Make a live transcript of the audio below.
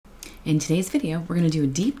In today's video, we're going to do a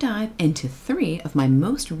deep dive into 3 of my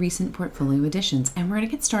most recent portfolio additions, and we're going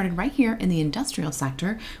to get started right here in the industrial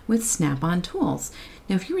sector with Snap-on tools.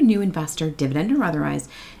 Now, if you're a new investor, dividend or otherwise,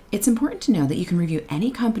 it's important to know that you can review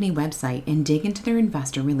any company website and dig into their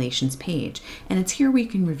investor relations page. And it's here where you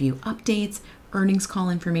can review updates, earnings call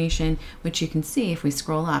information, which you can see if we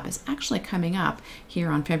scroll up is actually coming up here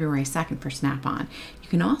on February 2nd for Snap-on. You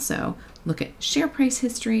can also look at share price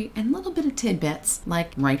history and a little bit of tidbits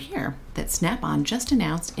like right here that Snap-on just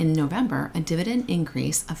announced in November a dividend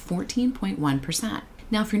increase of 14.1%.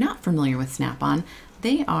 Now, if you're not familiar with Snap-on,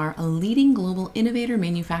 they are a leading global innovator,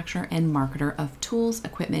 manufacturer, and marketer of tools,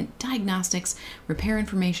 equipment, diagnostics, repair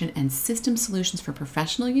information, and system solutions for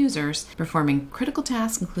professional users performing critical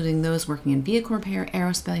tasks, including those working in vehicle repair,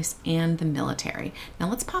 aerospace, and the military. Now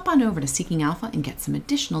let's pop on over to Seeking Alpha and get some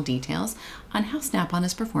additional details on how Snap-on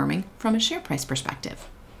is performing from a share price perspective.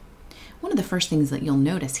 One of the first things that you'll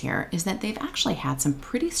notice here is that they've actually had some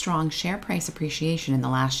pretty strong share price appreciation in the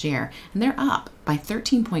last year, and they're up by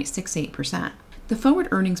 13.68%. The forward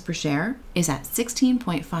earnings per share is at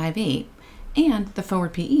 16.58, and the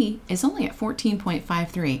forward PE is only at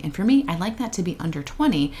 14.53. And for me, I like that to be under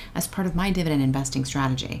 20 as part of my dividend investing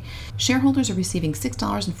strategy. Shareholders are receiving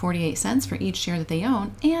 $6.48 for each share that they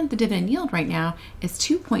own, and the dividend yield right now is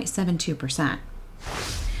 2.72%.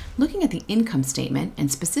 Looking at the income statement,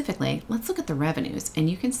 and specifically, let's look at the revenues, and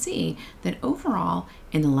you can see that overall,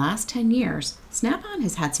 in the last 10 years, Snap-on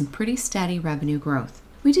has had some pretty steady revenue growth.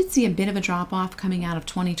 We did see a bit of a drop-off coming out of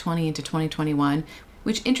 2020 into 2021,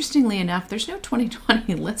 which interestingly enough, there's no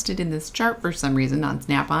 2020 listed in this chart for some reason on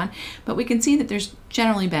Snap-on, but we can see that there's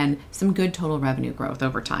generally been some good total revenue growth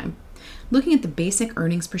over time. Looking at the basic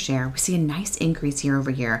earnings per share, we see a nice increase year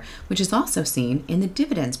over year, which is also seen in the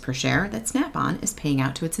dividends per share that Snap-on is paying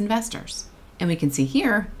out to its investors. And we can see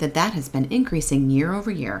here that that has been increasing year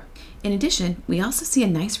over year. In addition, we also see a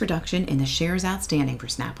nice reduction in the shares outstanding for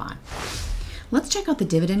Snap-on. Let's check out the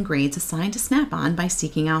dividend grades assigned to Snap-on by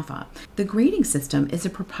Seeking Alpha. The grading system is a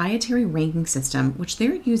proprietary ranking system which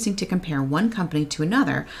they're using to compare one company to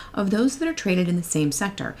another of those that are traded in the same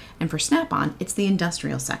sector. And for Snap-on, it's the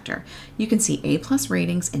industrial sector. You can see A+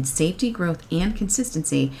 ratings in safety, growth, and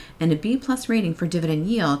consistency, and a B+ rating for dividend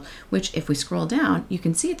yield, which if we scroll down, you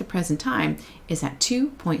can see at the present time is at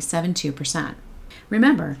 2.72%.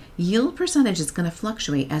 Remember, yield percentage is going to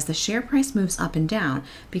fluctuate as the share price moves up and down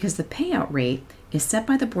because the payout rate is set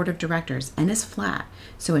by the board of directors and is flat.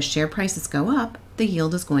 So as share prices go up, the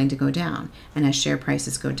yield is going to go down. And as share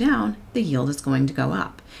prices go down, the yield is going to go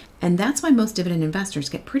up. And that's why most dividend investors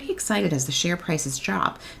get pretty excited as the share prices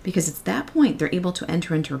drop, because it's that point they're able to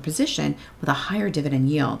enter into a position with a higher dividend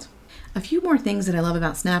yield. A few more things that I love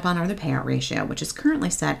about Snap-on are the payout ratio, which is currently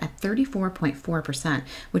set at 34.4%,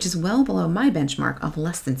 which is well below my benchmark of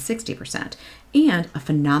less than 60%, and a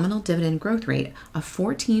phenomenal dividend growth rate of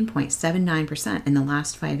 14.79% in the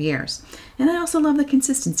last 5 years. And I also love the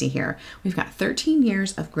consistency here. We've got 13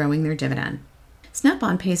 years of growing their dividend.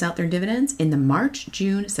 Snap-on pays out their dividends in the March,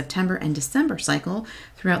 June, September, and December cycle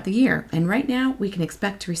throughout the year, and right now we can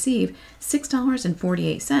expect to receive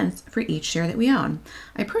 $6.48 for each share that we own.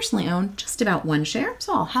 I personally own just about 1 share,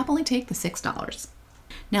 so I'll happily take the $6.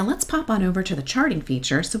 Now let's pop on over to the charting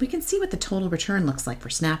feature so we can see what the total return looks like for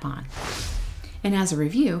Snap-on. And as a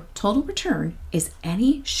review, total return is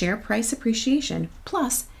any share price appreciation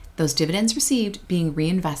plus those dividends received being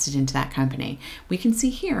reinvested into that company. We can see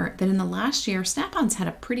here that in the last year, Snap-on's had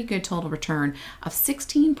a pretty good total return of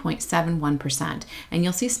 16.71%. And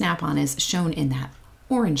you'll see Snap-on is shown in that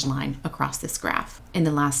orange line across this graph. In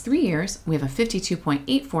the last 3 years, we have a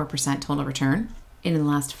 52.84% total return. In the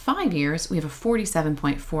last 5 years, we have a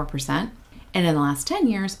 47.4%. And in the last 10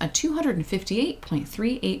 years, a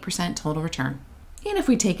 258.38% total return. And if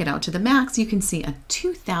we take it out to the max, you can see a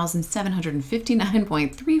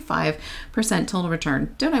 2,759.35% total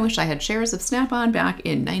return. Don't I wish I had shares of Snap-on back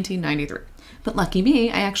in 1993. But lucky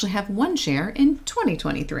me, I actually have 1 share in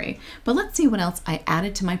 2023. But let's see what else I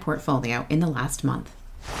added to my portfolio in the last month.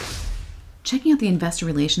 Checking out the investor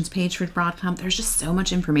relations page for Broadcom, there's just so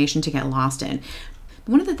much information to get lost in.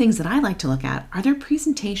 One of the things that I like to look at are their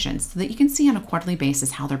presentations so that you can see on a quarterly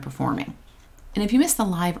basis how they're performing. And if you missed the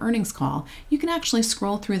live earnings call, you can actually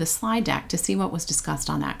scroll through the slide deck to see what was discussed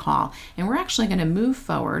on that call. And we're actually going to move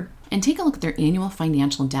forward and take a look at their annual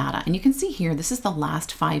financial data. And you can see here, this is the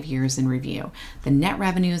last 5 years in review. The net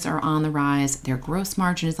revenues are on the rise, their gross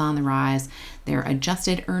margin is on the rise, their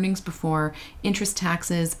adjusted earnings before interest,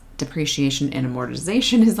 taxes, Depreciation and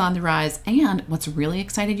amortization is on the rise. And what's really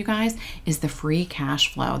exciting, you guys, is the free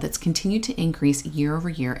cash flow that's continued to increase year over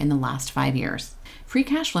year in the last 5 years. Free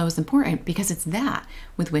cash flow is important because it's that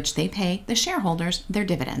with which they pay the shareholders their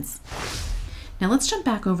dividends. Now let's jump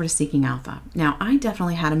back over to Seeking Alpha. Now, I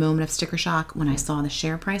definitely had a moment of sticker shock when I saw the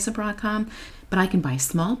share price of Broadcom, but I can buy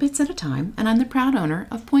small bits at a time, and I'm the proud owner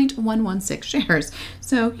of 0.116 shares.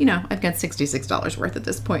 So, I've got $66 worth at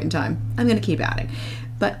this point in time. I'm going to keep adding.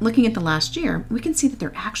 But looking at the last year, we can see that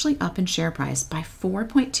they're actually up in share price by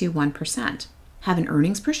 4.21%. Have an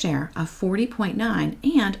earnings per share of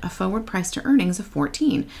 40.9 and a forward price to earnings of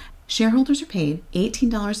 14. Shareholders are paid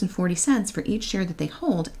 $18.40 for each share that they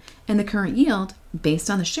hold, and the current yield, based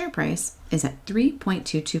on the share price, is at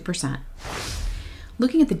 3.22%.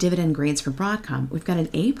 Looking at the dividend grades for Broadcom, we've got an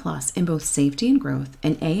A+ in both safety and growth,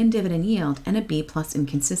 an A in dividend yield, and a B+ in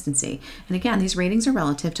consistency. And again, these ratings are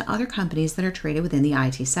relative to other companies that are traded within the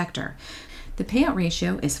IT sector. The payout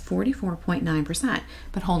ratio is 44.9%,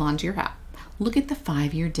 but hold on to your hat. Look at the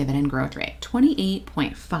 5-year dividend growth rate,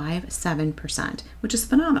 28.57%, which is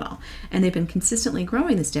phenomenal. And they've been consistently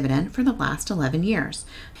growing this dividend for the last 11 years.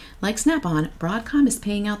 Like Snap-on, Broadcom is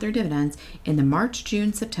paying out their dividends in the March,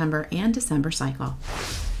 June, September, and December cycle.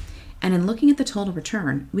 And in looking at the total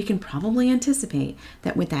return, we can probably anticipate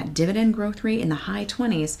that with that dividend growth rate in the high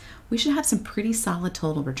 20s, we should have some pretty solid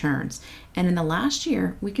total returns. And in the last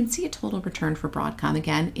year, we can see a total return for Broadcom,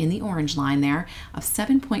 again in the orange line there, of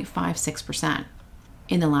 7.56%.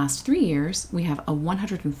 In the last 3 years, we have a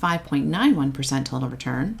 105.91% total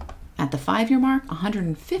return. At the 5-year mark,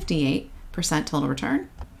 158% total return.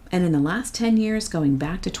 And in the last 10 years, going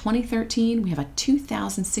back to 2013, we have a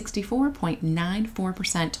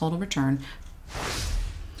 2,064.94% total return.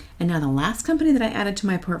 And now the last company that I added to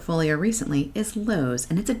my portfolio recently is Lowe's,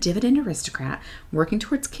 and it's a dividend aristocrat working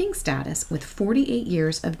towards king status with 48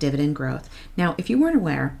 years of dividend growth. Now, if you weren't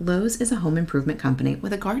aware, Lowe's is a home improvement company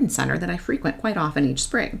with a garden center that I frequent quite often each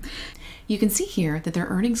spring. You can see here that their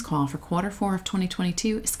earnings call for Q4 of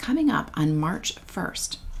 2022 is coming up on March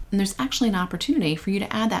 1st. And there's actually an opportunity for you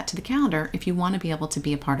to add that to the calendar if you want to be able to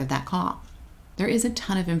be a part of that call. There is a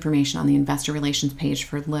ton of information on the investor relations page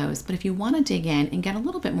for Lowe's, but if you want to dig in and get a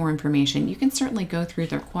little bit more information, you can certainly go through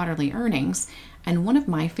their quarterly earnings. And one of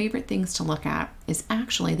my favorite things to look at is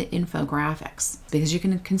actually the infographics, because you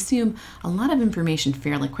can consume a lot of information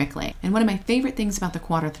fairly quickly. And one of my favorite things about the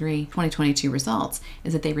Q3 2022 results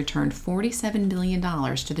is that they returned $47 billion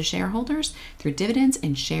to the shareholders through dividends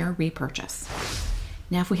and share repurchase.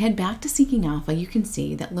 Now, if we head back to Seeking Alpha, you can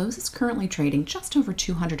see that Lowe's is currently trading just over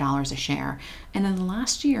 $200 a share, and in the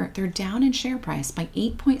last year, they're down in share price by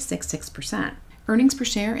 8.66%. Earnings per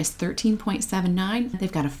share is 13.79.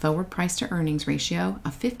 They've got a forward price to earnings ratio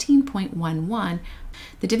of 15.11.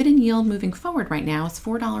 The dividend yield moving forward right now is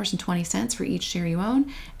 $4.20 for each share you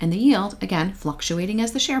own, and the yield, again, fluctuating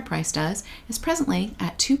as the share price does, is presently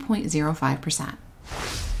at 2.05%.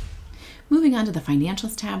 Moving on to the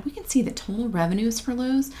financials tab, we can see that total revenues for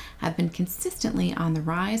Lowe's have been consistently on the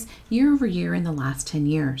rise year over year in the last 10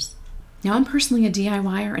 years. Now, I'm personally a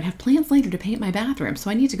DIYer and have plans later to paint my bathroom, so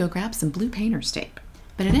I need to go grab some blue painter's tape.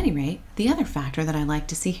 But at any rate, the other factor that I like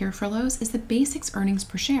to see here for Lowe's is the basics earnings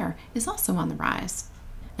per share is also on the rise,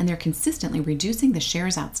 and they're consistently reducing the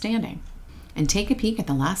shares outstanding. And take a peek at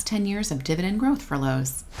the last 10 years of dividend growth for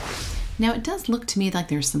Lowe's. Now, it does look to me like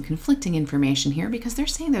there's some conflicting information here because they're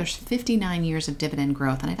saying there's 59 years of dividend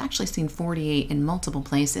growth, and I've actually seen 48 in multiple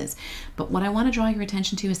places. But what I want to draw your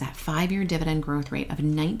attention to is that 5-year dividend growth rate of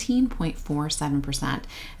 19.47%,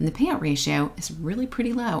 and the payout ratio is really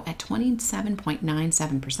pretty low at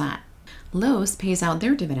 27.97%. Lowe's pays out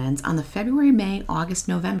their dividends on the February, May, August,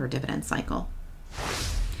 November dividend cycle.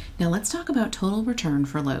 Now, let's talk about total return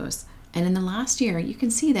for Lowe's. And in the last year, you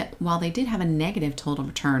can see that while they did have a negative total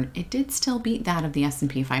return, it did still beat that of the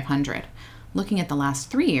S&P 500. Looking at the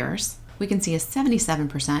last 3 years, we can see a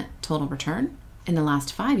 77% total return. In the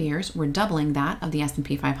last 5 years, we're doubling that of the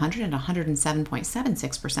S&P 500 at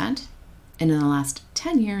 107.76%. And in the last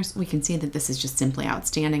 10 years, we can see that this is just simply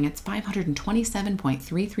outstanding. It's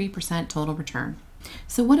 527.33% total return.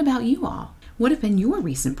 So what about you all? What have been your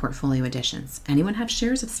recent portfolio additions? Anyone have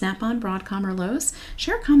shares of Snap-on, Broadcom, or Lowe's?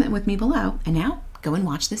 Share a comment with me below. And now, go and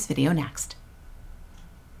watch this video next.